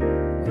take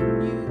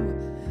when you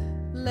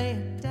lay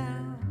it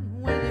down,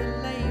 when you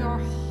lay your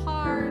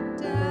heart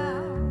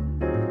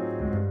down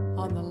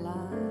on the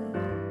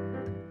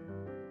line.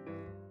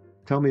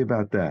 Tell me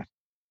about that.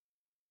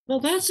 Well,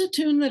 that's a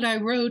tune that I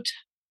wrote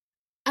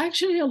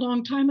actually a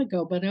long time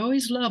ago, but I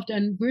always loved.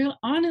 And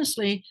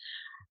honestly,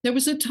 there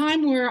was a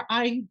time where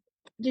I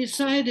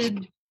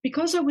decided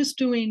because I was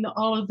doing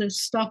all of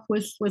this stuff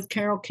with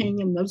Carole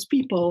King and those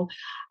people,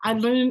 I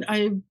learned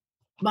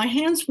my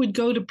hands would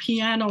go to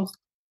piano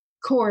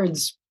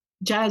chords,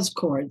 jazz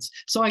chords.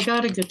 So I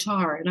got a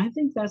guitar, and I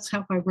think that's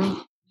how I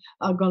wrote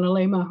 "Gonna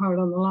Lay My Heart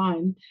on the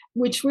Line,"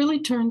 which really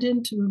turned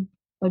into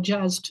a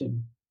jazz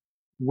tune.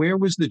 Where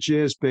was the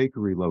Jazz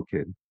Bakery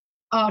located?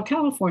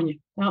 California,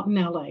 out in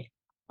LA.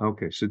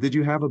 Okay, so did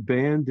you have a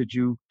band? Did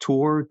you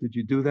tour? Did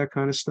you do that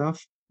kind of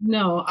stuff?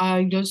 No,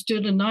 I just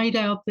did a night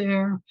out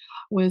there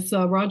with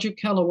Roger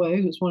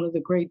Kellaway, who's one of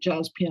the great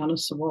jazz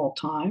pianists of all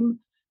time,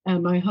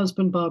 and my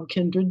husband, Bob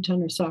Kindred,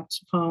 tenor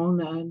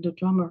saxophone, and a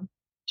drummer,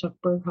 Chuck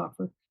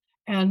Berghofer.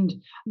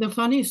 And the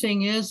funny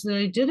thing is that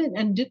I did it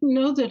and didn't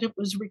know that it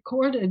was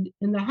recorded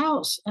in the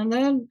house. And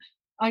then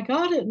I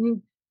got it,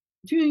 and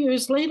a few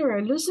years later,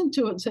 I listened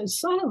to it and said,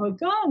 son of a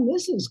gun,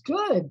 this is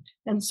good.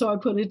 And so I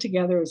put it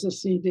together as a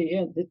CD,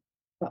 and it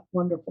got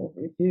wonderful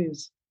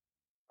reviews.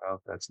 Oh,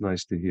 that's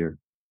nice to hear.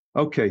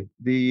 Okay,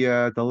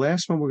 the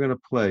last one we're going to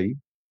play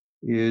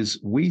is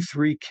 "We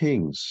Three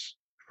Kings"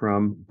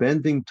 from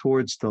 "Bending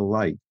Towards the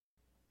Light."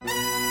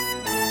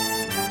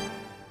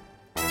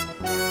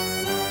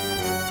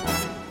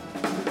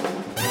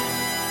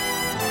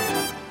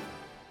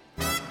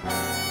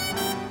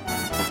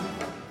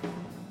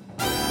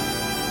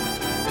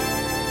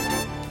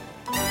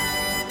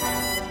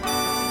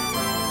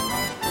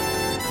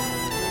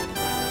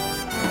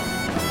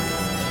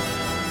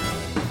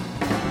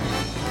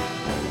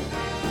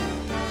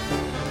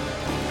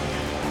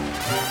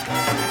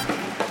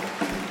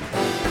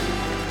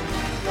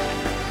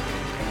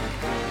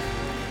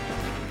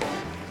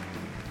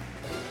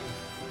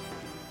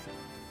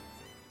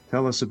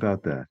 Tell us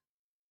about that.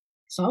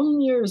 Some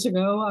years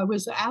ago, I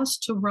was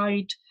asked to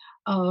write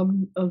a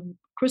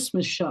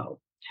Christmas show,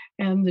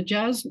 and the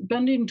jazz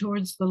 "Bending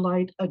Towards the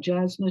Light," a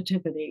jazz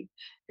nativity,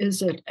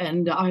 is it.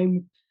 And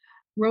I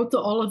wrote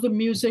all of the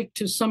music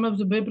to some of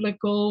the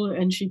biblical,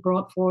 and she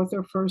brought forth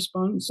her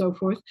firstborn and so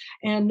forth.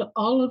 And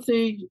all of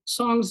the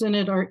songs in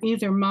it are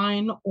either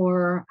mine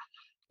or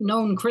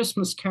known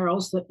Christmas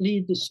carols that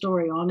lead the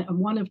story on, and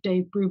one of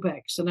Dave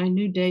Brubeck's. And I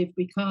knew Dave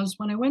because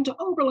when I went to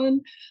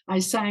Oberlin, I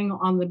sang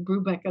on the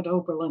Brubeck at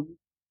Oberlin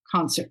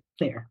concert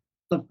there,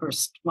 the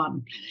first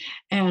one,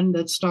 and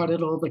that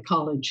started all the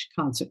college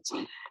concerts.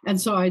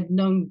 And so I'd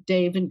known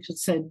Dave and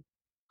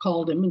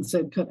called him and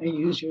said, could I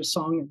use your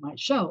song in my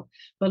show?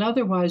 But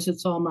otherwise,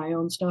 it's all my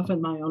own stuff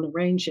and my own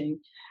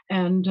arranging.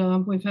 And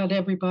we've had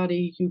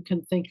everybody you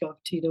can think of: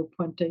 Tito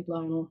Puente,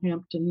 Lionel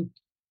Hampton,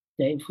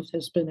 Dave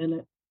has been in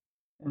it,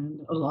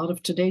 and a lot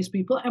of today's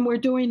people. And we're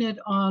doing it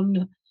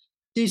on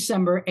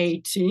December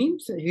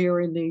 18th here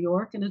in New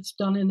York, and it's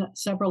done in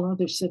several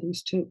other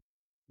cities too.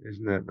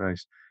 Isn't that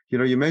nice? You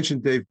know, you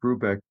mentioned Dave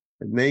Brubeck,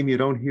 a name you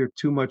don't hear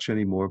too much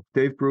anymore.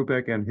 Dave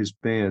Brubeck and his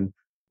band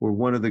were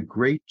one of the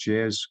great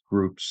jazz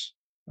groups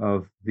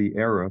of the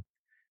era.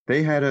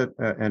 They had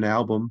an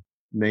album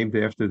named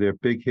after their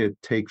big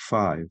hit, Take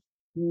Five,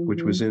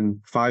 which was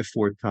in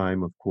 5/4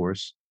 time, of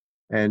course.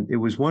 And it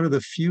was one of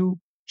the few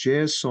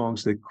jazz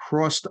songs that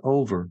crossed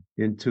over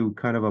into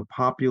kind of a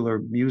popular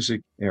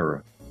music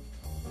era.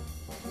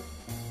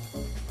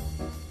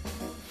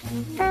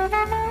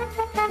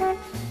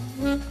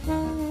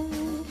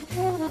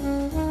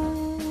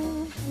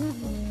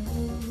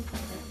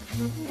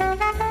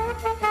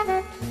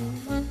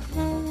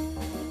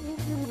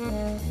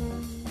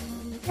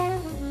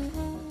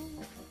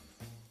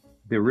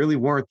 There really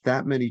weren't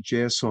that many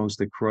jazz songs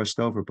that crossed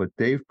over, but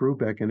Dave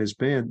Brubeck and his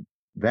band,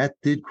 that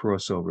did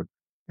cross over.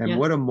 And Yes.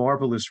 what a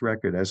marvelous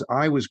record. As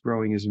I was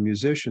growing as a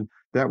musician,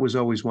 that was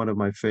always one of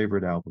my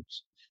favorite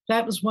albums.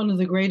 That was one of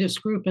the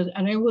greatest groups.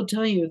 And I will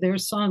tell you, their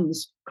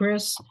sons,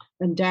 Chris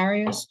and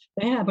Darius,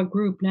 they have a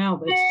group now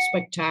that's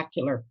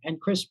spectacular. And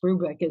Chris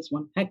Brubeck is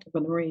one heck of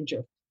an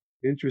arranger.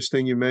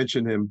 Interesting you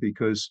mention him,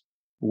 because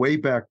way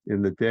back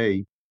in the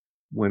day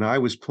when I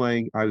was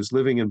playing, I was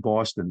living in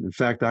Boston. In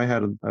fact, I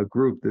had a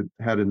group that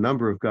had a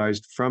number of guys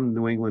from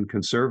New England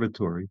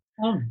Conservatory,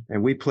 Oh,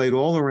 and we played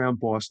all around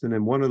Boston.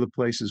 And one of the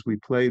places we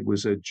played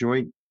was a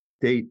joint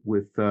date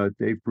with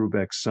Dave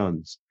Brubeck's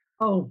sons,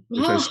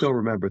 which I still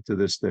remember to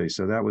this day.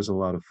 So that was a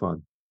lot of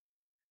fun.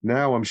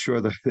 Now I'm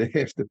sure that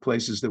half the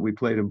places that we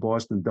played in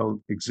Boston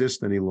don't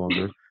exist any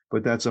longer,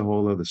 but that's a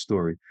whole other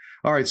story.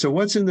 All right, so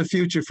what's in the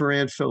future for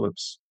Ann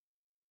Phillips?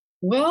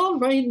 Well,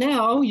 right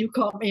now, you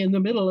caught me in the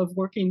middle of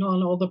working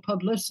on all the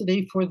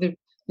publicity for the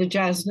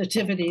Jazz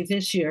Nativity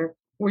this year.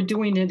 We're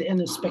doing it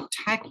in a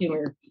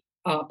spectacular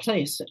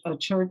place, a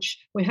church.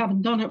 We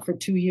haven't done it for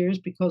 2 years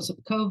because of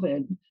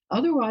COVID.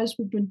 Otherwise,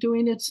 we've been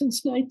doing it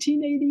since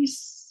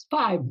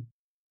 1985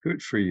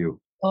 Good for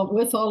you.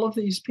 with all of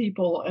these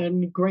people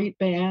and great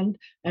band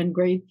and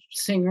great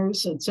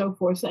singers and so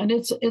forth. And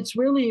it's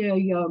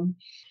really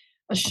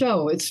a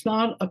show. It's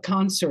not a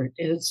concert.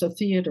 It's a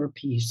theater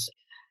piece.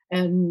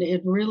 And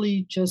it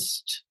really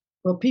just,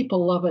 well,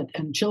 people love it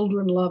and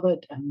children love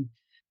it. And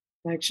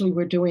actually,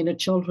 we're doing a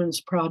children's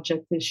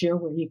project this year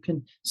where you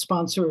can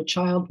sponsor a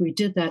child. We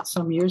did that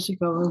some years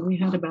ago, and we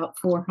had about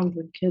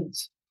 400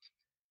 kids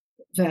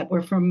that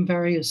were from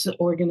various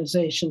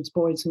organizations,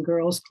 Boys and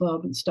Girls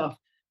Club and stuff,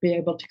 be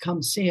able to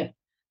come see it.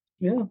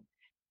 Yeah.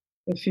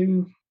 If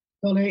you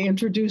want to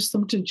introduce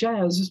them to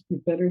jazz,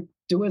 you better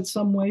do it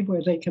some way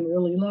where they can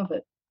really love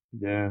it.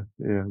 Yeah,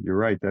 you're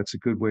right. That's a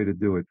good way to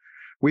do it.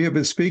 We have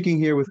been speaking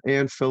here with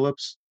Ann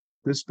Phillips.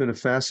 This has been a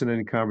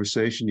fascinating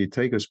conversation. You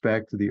take us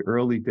back to the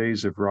early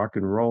days of rock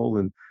and roll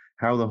and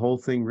how the whole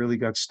thing really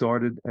got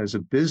started as a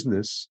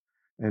business.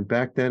 And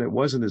back then, it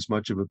wasn't as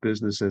much of a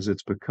business as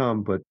it's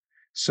become, but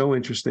so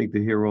interesting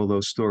to hear all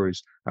those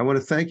stories. I want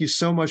to thank you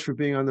so much for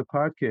being on the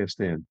podcast,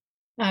 Ann.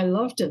 I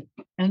loved it.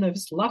 And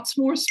there's lots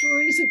more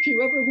stories if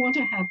you ever want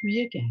to have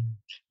me again.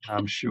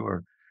 I'm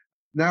sure.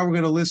 Now we're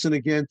going to listen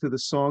again to the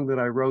song that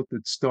I wrote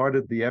that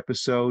started the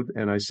episode,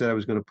 and I said I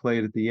was going to play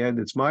it at the end.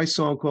 It's my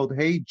song called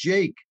Hey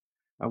Jake.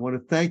 I want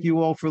to thank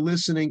you all for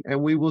listening,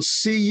 and we will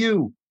see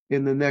you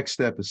in the next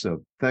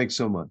episode. Thanks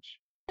so much.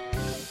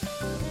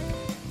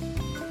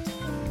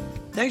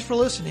 Thanks for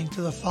listening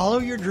to the Follow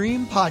Your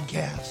Dream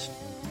podcast.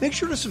 Make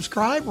sure to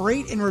subscribe,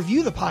 rate, and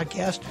review the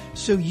podcast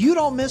so you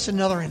don't miss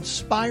another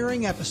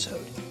inspiring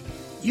episode.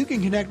 You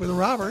can connect with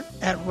Robert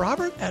at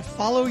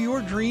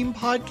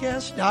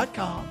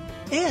followyourdreampodcast.com.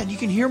 And you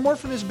can hear more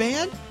from his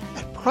band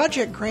at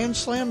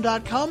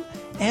projectgrandslam.com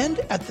and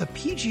at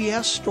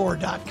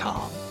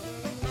thepgsstore.com.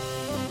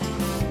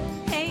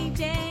 Hey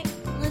Jake,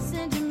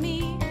 listen to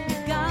me. You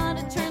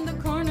gotta turn the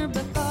corner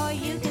before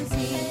you can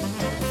see.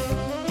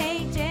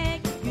 Hey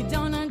Jake, you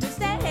don't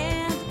understand.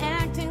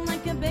 Acting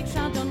like a big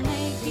shot don't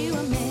make you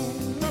a man.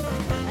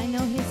 I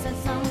know he said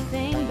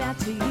something bad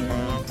to you.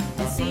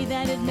 I see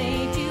that it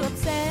made you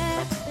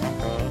upset.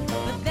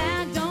 But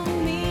that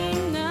don't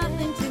mean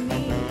nothing to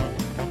me.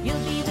 You'll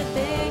be the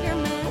bigger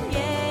man,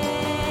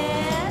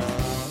 yes.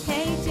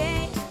 Hey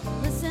Jake,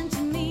 listen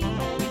to me.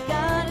 You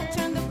gotta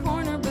turn the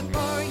corner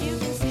before you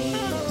can see.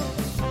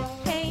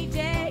 Hey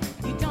Jake,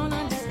 you don't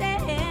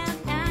understand.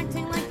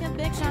 Acting like a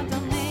big shot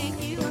don't make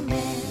you a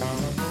man.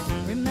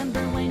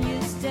 Remember when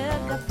you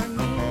stood up for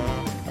me?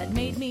 That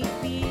made me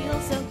feel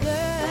so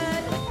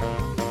good.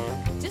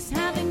 Just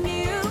having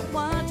you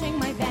watching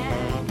my back.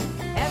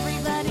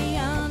 Everybody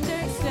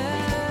understood.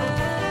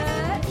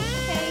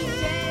 Hey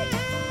Jake.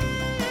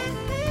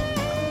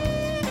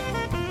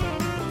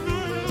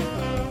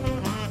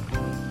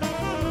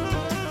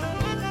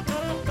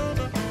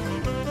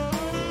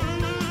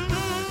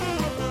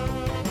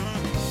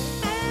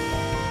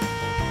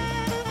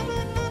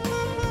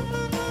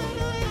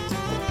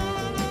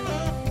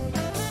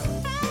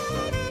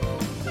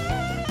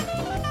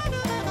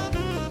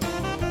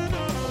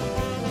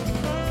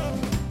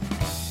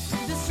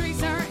 The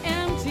streets are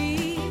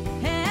empty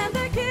and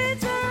the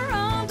kids are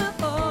on the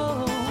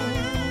phone.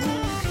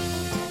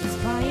 It's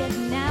quiet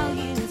now,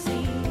 you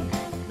see.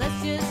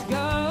 Let's just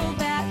go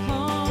back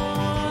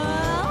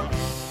home.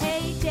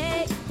 Hey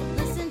Jake,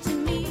 listen to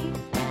me.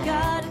 You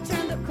gotta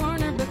turn the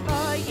corner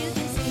before you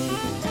can see.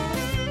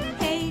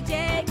 Hey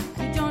Jake,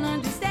 you don't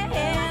understand.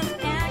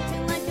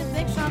 Acting like a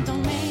big shot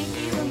don't make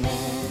you a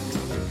man.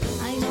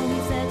 I know he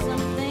said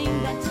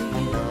something bad to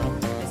you.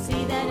 I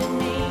see that it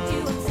made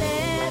you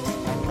upset.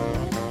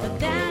 But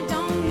that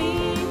don't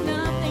mean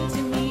nothing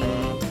to me.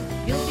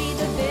 You'll be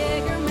the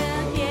bigger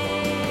man,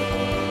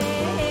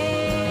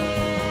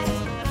 yes.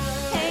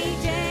 Hey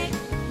Jake,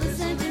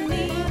 listen to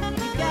me.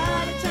 You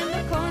gotta turn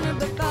the corner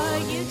before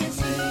you can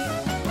see.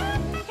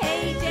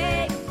 Hey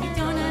Jake, you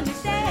don't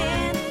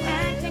understand.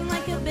 Acting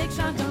like a big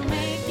shot don't